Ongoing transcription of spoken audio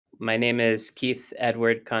My name is Keith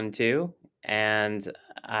Edward Cantú, and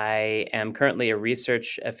I am currently a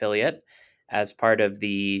research affiliate as part of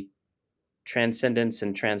the Transcendence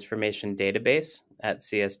and Transformation database at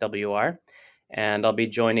CSWR. And I'll be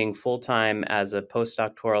joining full time as a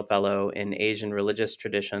postdoctoral fellow in Asian religious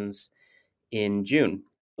traditions in June.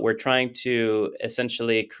 We're trying to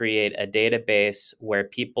essentially create a database where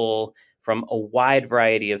people from a wide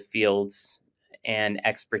variety of fields and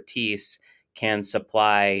expertise can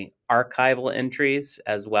supply archival entries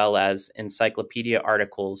as well as encyclopedia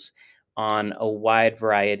articles on a wide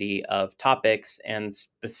variety of topics and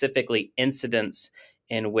specifically incidents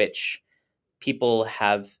in which people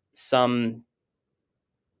have some,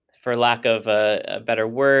 for lack of a better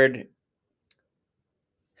word,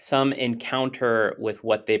 some encounter with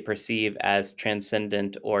what they perceive as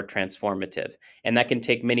transcendent or transformative. And that can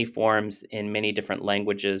take many forms in many different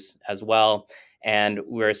languages as well. And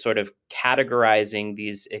we're sort of categorizing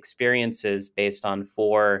these experiences based on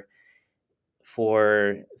four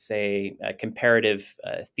say, comparative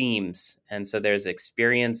themes. And so there's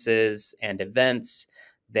experiences and events,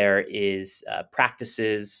 there is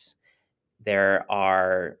practices, there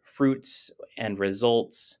are fruits and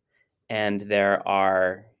results, and there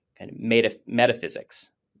are kind of metaphysics.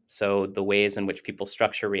 So the ways in which people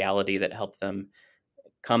structure reality that help them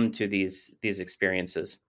come to these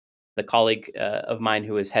experiences. The colleague of mine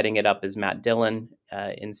who is heading it up is Matt Dillon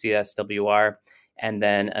in CSWR, and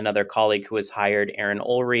then another colleague who was hired, Aaron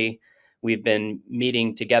Ulrey. We've been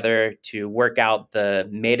meeting together to work out the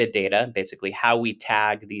metadata, basically how we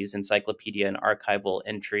tag these encyclopedia and archival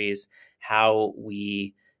entries, how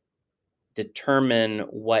we determine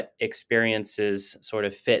what experiences sort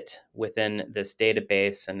of fit within this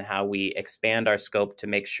database, and how we expand our scope to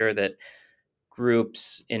make sure that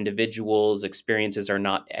groups, individuals, experiences are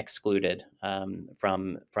not excluded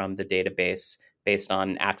from the database based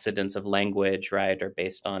on accidents of language, right, or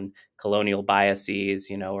based on colonial biases,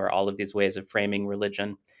 or all of these ways of framing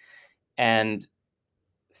religion. And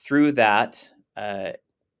through that, I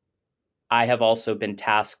have also been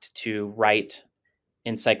tasked to write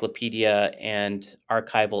encyclopedia and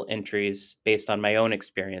archival entries based on my own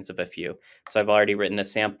experience of a few. So I've already written a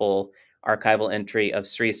sample archival entry of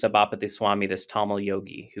Sri Sabapati Swami, this Tamil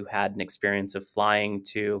yogi who had an experience of flying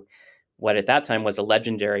to what at that time was a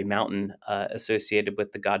legendary mountain associated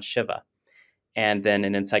with the god Shiva. And then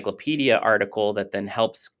an encyclopedia article that then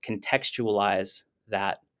helps contextualize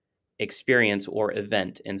that experience or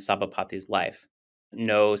event in Sabapati's life.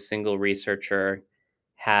 No single researcher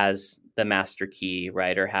has the master key,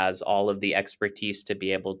 right, or has all of the expertise to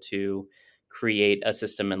be able to create a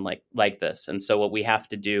system and like this. And so what we have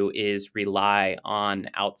to do is rely on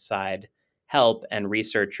outside help and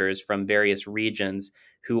researchers from various regions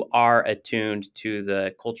who are attuned to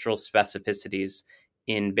the cultural specificities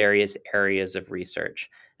in various areas of research.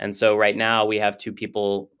 And so right now we have two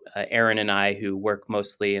people, Aaron and I, who work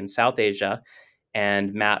mostly in South Asia,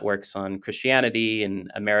 and Matt works on Christianity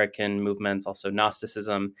and American movements, also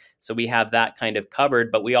Gnosticism. So we have that kind of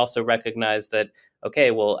covered, but we also recognize that,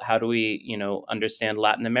 okay, well, how do we, understand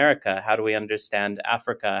Latin America? How do we understand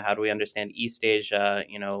Africa? How do we understand East Asia,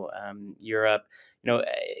 Europe?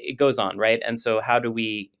 It goes on, right? And so how do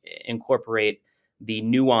we incorporate the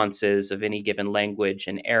nuances of any given language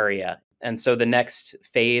and area? And so the next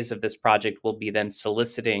phase of this project will be then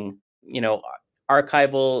soliciting,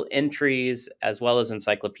 archival entries as well as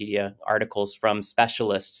encyclopedia articles from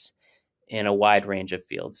specialists in a wide range of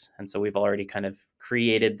fields. And so we've already kind of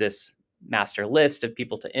created this master list of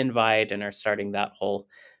people to invite and are starting that whole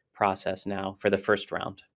process now for the first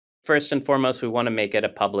round. First and foremost, we want to make it a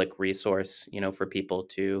public resource, for people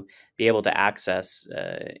to be able to access,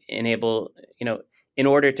 enable, in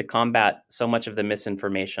order to combat so much of the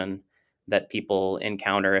misinformation that people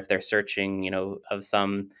encounter if they're searching, of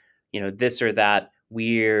some, this or that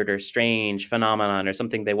weird or strange phenomenon or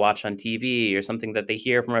something they watch on TV or something that they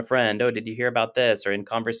hear from a friend. Oh, did you hear about this? Or in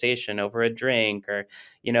conversation over a drink, or,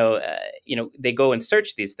 they go and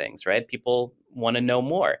search these things, right? People want to know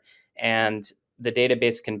more. And the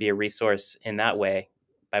database can be a resource in that way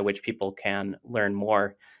by which people can learn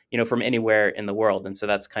more, from anywhere in the world. And so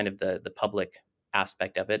that's kind of the public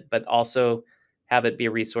aspect of it, but also have it be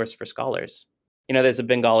a resource for scholars. There's a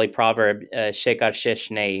Bengali proverb, "Shekar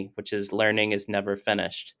shesh nei," which is learning is never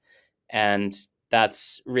finished. And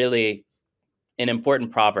that's really an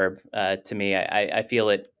important proverb to me. I feel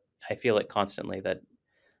it constantly that,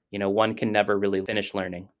 one can never really finish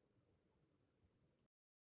learning.